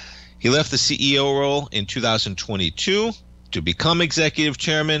that. He left the CEO role in 2022 to become executive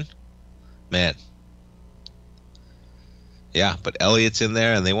chairman. Man. Yeah, but Elliott's in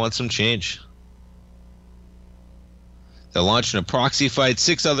there, and they want some change. They're launching a proxy fight.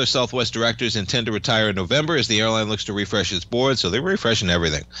 6 other Southwest directors intend to retire in November as the airline looks to refresh its board, so they're refreshing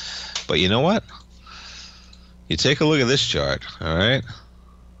everything. But you know what? You take a look at this chart, all right?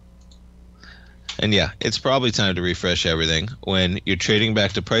 And yeah, it's probably time to refresh everything when you're trading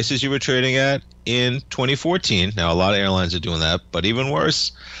back to prices you were trading at in 2014. Now, a lot of airlines are doing that, but even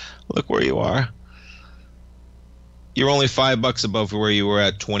worse, look where you are. You're only $5 above where you were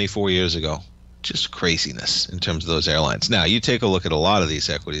at 24 years ago. Just craziness in terms of those airlines. Now, you take a look at a lot of these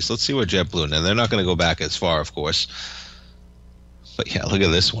equities. Let's see where JetBlue, now they're not going to go back as far, of course. But yeah, look at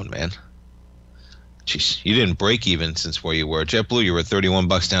this one, man. Jeez, you didn't break even since where you were. JetBlue, you were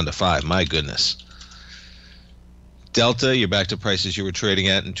 $31 down to $5. My goodness. Delta, you're back to prices you were trading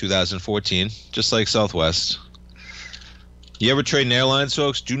at in 2014, just like Southwest. You ever trade in airlines,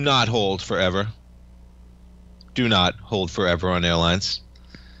 folks? Do not hold forever. Do not hold forever on airlines.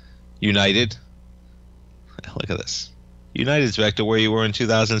 United. Look at this. United's back to where you were in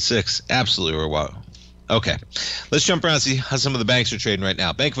 2006. Absolutely wow. Okay. Let's jump around and see how some of the banks are trading right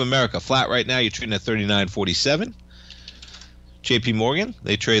now. Bank of America, flat right now. You're trading at 39.47. JP Morgan,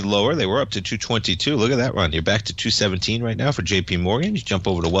 they trade lower. They were up to 222. Look at that run. You're back to 217 right now for JP Morgan. You jump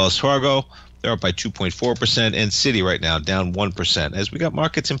over to Wells Fargo. They're up by 2.4%. And Citi right now down 1%. As we got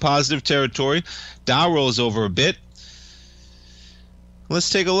markets in positive territory, Dow rolls over a bit. Let's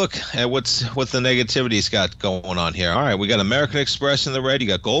take a look at what the negativity's got going on here. All right, we got American Express in the red. You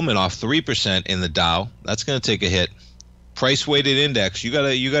got Goldman off 3% in the Dow. That's going to take a hit. Price weighted index. You got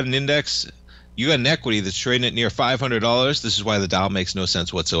an index. You got an equity that's trading at near $500. This is why the Dow makes no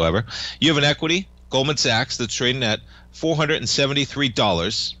sense whatsoever. You have an equity, Goldman Sachs, that's trading at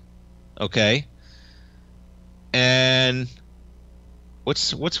 $473. Okay. And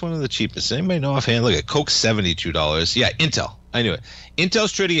what's one of the cheapest? Anybody know offhand? Look at Coke, $72. Yeah, Intel. I knew it.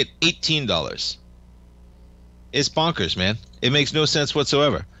 Intel's trading at $18. It's bonkers, man. It makes no sense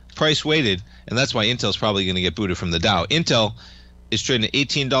whatsoever. Price weighted, and that's why Intel's probably going to get booted from the Dow. Intel is trading at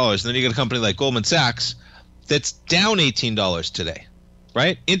 $18, and then you got a company like Goldman Sachs that's down $18 today,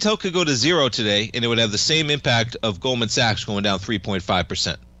 right? Intel could go to 0 today, and it would have the same impact of Goldman Sachs going down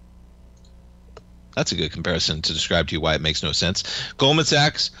 3.5%. That's a good comparison to describe to you why it makes no sense. Goldman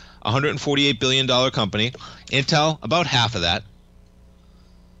Sachs, $148 billion company. Intel, about half of that.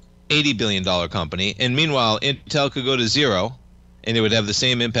 $80 billion company. And meanwhile, Intel could go to 0, and it would have the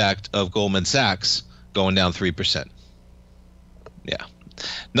same impact of Goldman Sachs going down 3%. Yeah.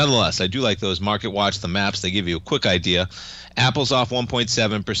 nonetheless, I do like those Market Watch, the maps. They give you a quick idea. Apple's off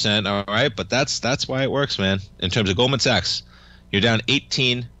 1.7%. All right, but that's why it works, man. In terms of Goldman Sachs, you're down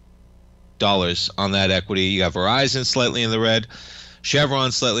 $18 on that equity. You got Verizon slightly in the red,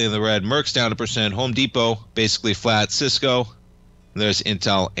 Chevron slightly in the red, Merck's down 1%, Home Depot basically flat, Cisco, there's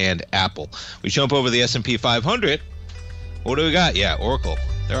Intel and Apple. We jump over the S&P 500. What do we got? Yeah, Oracle.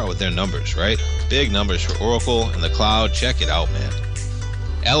 They're out with their numbers, right? Big numbers for Oracle and the cloud. Check it out, man.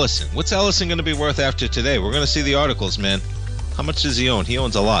 Ellison. What's Ellison going to be worth after today? We're going to see the articles, man. How much does he own? He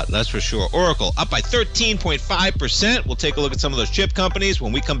owns a lot, that's for sure. Oracle up by 13.5%. We'll take a look at some of those chip companies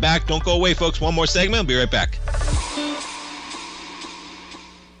when we come back. Don't go away, folks. One more segment. I'll be right back.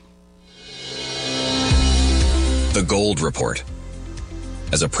 The Gold Report.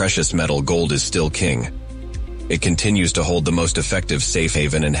 As a precious metal, gold is still king. It continues to hold the most effective safe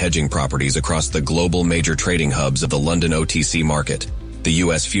haven and hedging properties across the global major trading hubs of the London OTC market, the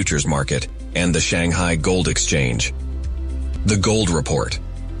U.S. futures market, and the Shanghai Gold Exchange. The Gold Report.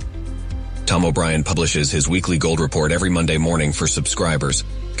 Tom O'Brien publishes his weekly gold report every Monday morning for subscribers,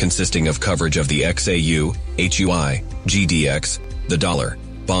 consisting of coverage of the XAU, HUI, GDX, the dollar,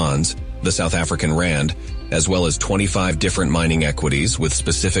 bonds, the South African rand, as well as 25 different mining equities with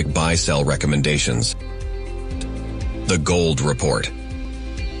specific buy-sell recommendations. The Gold Report.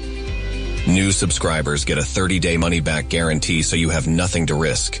 New subscribers get a 30-day money-back guarantee so you have nothing to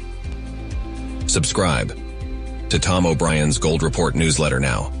risk. Subscribe to Tom O'Brien's Gold Report newsletter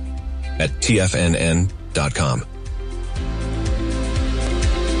now at TFNN.com.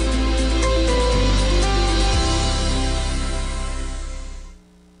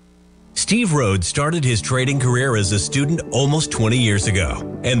 Steve Rhodes started his trading career as a student almost 20 years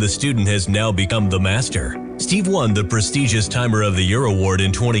ago, and the student has now become the master. Steve won the prestigious Timer of the Year award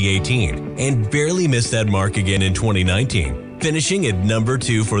in 2018 and barely missed that mark again in 2019, finishing at number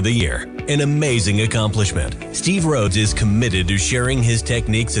 2 for the year. An amazing accomplishment. Steve Rhodes is committed to sharing his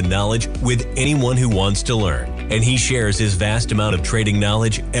techniques and knowledge with anyone who wants to learn, and he shares his vast amount of trading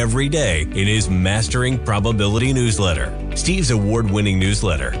knowledge every day in his Mastering Probability newsletter. Steve's award-winning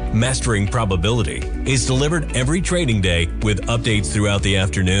newsletter, Mastering Probability, is delivered every trading day with updates throughout the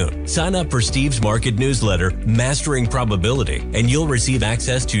afternoon. Sign up for Steve's market newsletter, Mastering Probability, and you'll receive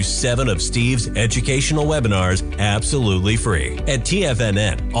access to 7 of Steve's educational webinars absolutely free. At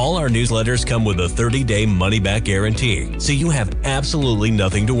TFNN, all our newsletters come with a 30-day money-back guarantee, so you have absolutely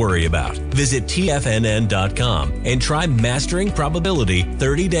nothing to worry about. Visit TFNN.com and try Mastering Probability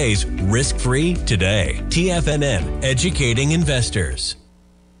 30 days risk-free today. TFNN, educating investors.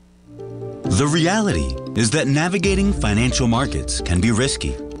 The reality is that navigating financial markets can be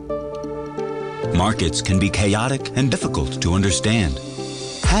risky. Markets can be chaotic and difficult to understand.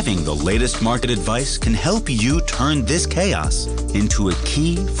 Having the latest market advice can help you turn this chaos into a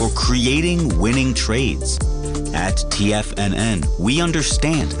key for creating winning trades. At TFNN, we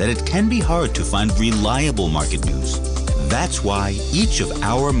understand that it can be hard to find reliable market news. That's why each of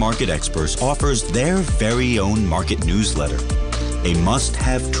our market experts offers their very own market newsletter, a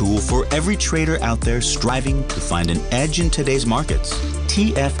must-have tool for every trader out there striving to find an edge in today's markets.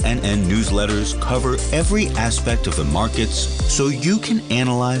 TFNN newsletters cover every aspect of the markets so you can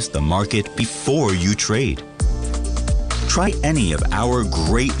analyze the market before you trade. Try any of our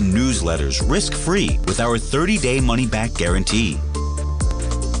great newsletters risk-free with our 30-day money-back guarantee.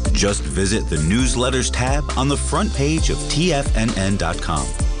 Just visit the Newsletters tab on the front page of TFNN.com.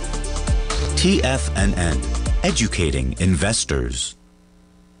 TFNN, educating investors.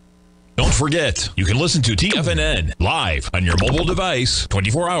 Don't forget, you can listen to TFNN live on your mobile device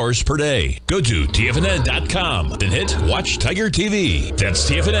 24 hours per day. Go to TFNN.com, then hit Watch Tiger TV. That's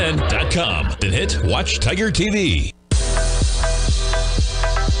TFNN.com, then hit Watch Tiger TV.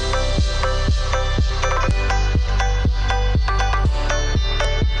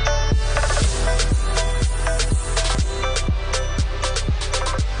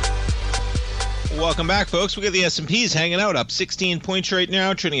 Welcome back, folks. We got the S&Ps hanging out up 16 points right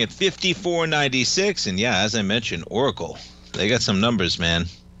now, trading at 54.96. And yeah, as I mentioned, Oracle, they got some numbers, man.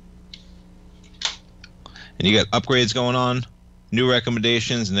 And you got upgrades going on, new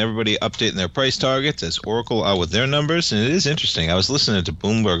recommendations, and everybody updating their price targets as Oracle out with their numbers. And it is interesting. I was listening to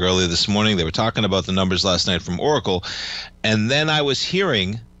Bloomberg earlier this morning. They were talking about the numbers last night from Oracle. And then I was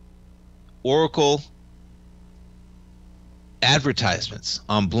hearing Oracle advertisements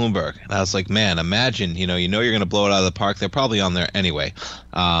on Bloomberg, and I was like, man, imagine, you know you're going to blow it out of the park. They're probably on there anyway,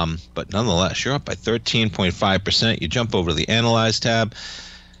 but nonetheless, you're up by 13.5%. You jump over to the Analyze tab,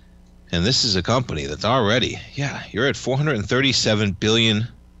 and this is a company that's already, you're at $437 billion.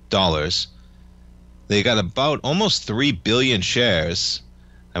 They got about almost 3 billion shares.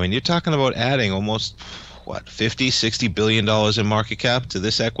 I mean, you're talking about adding almost, $50-60 billion in market cap to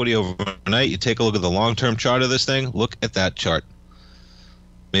this equity overnight. You take a look at the long-term chart of this thing. Look at that chart.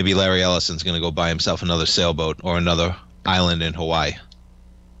 Maybe Larry Ellison's going to go buy himself another sailboat or another island in Hawaii,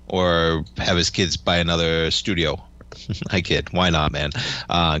 or have his kids buy another studio. I kid. Why not, man?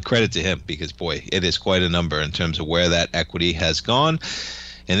 Credit to him, because, boy, it is quite a number in terms of where that equity has gone.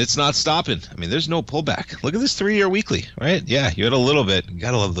 And it's not stopping. I mean, there's no pullback. Look at this 3-year weekly, right? Yeah, you had a little bit. You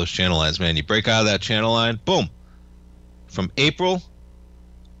got to love those channel lines, man. You break out of that channel line, boom. From April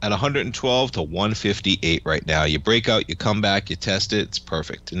at 112 to 158 right now. You break out, you come back, you test it. It's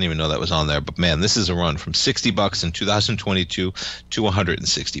perfect. Didn't even know that was on there. But, man, this is a run from $60 in 2022 to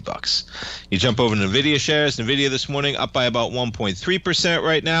 $160. You jump over to NVIDIA shares. NVIDIA this morning up by about 1.3%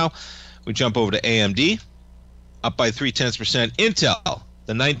 right now. We jump over to AMD, up by 0.3%. Intel,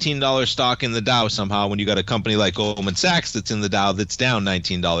 the $19 stock in the Dow somehow, when you got a company like Goldman Sachs that's in the Dow that's down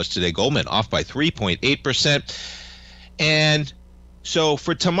 $19 today. Goldman off by 3.8%. And so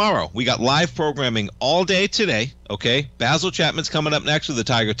for tomorrow, we got live programming all day today, okay? Basil Chapman's coming up next with the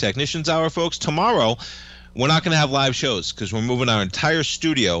Tiger Technicians Hour, folks. Tomorrow, we're not going to have live shows because we're moving our entire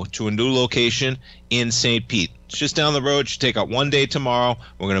studio to a new location in St. Pete. It's just down the road. Should take out one day tomorrow.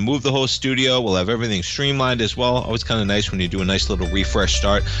 We're going to move the whole studio. We'll have everything streamlined as well. Always kind of nice when you do a nice little refresh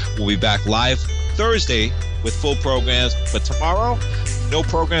start. We'll be back live Thursday with full programs. But tomorrow, no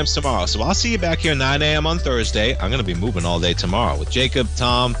programs tomorrow. So I'll see you back here 9 a.m. on Thursday. I'm going to be moving all day tomorrow with Jacob,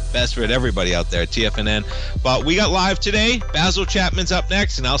 Tom, Bestford, everybody out there at TFNN. But we got live today. Basil Chapman's up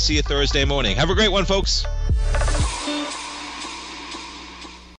next, and I'll see you Thursday morning. Have a great one, folks.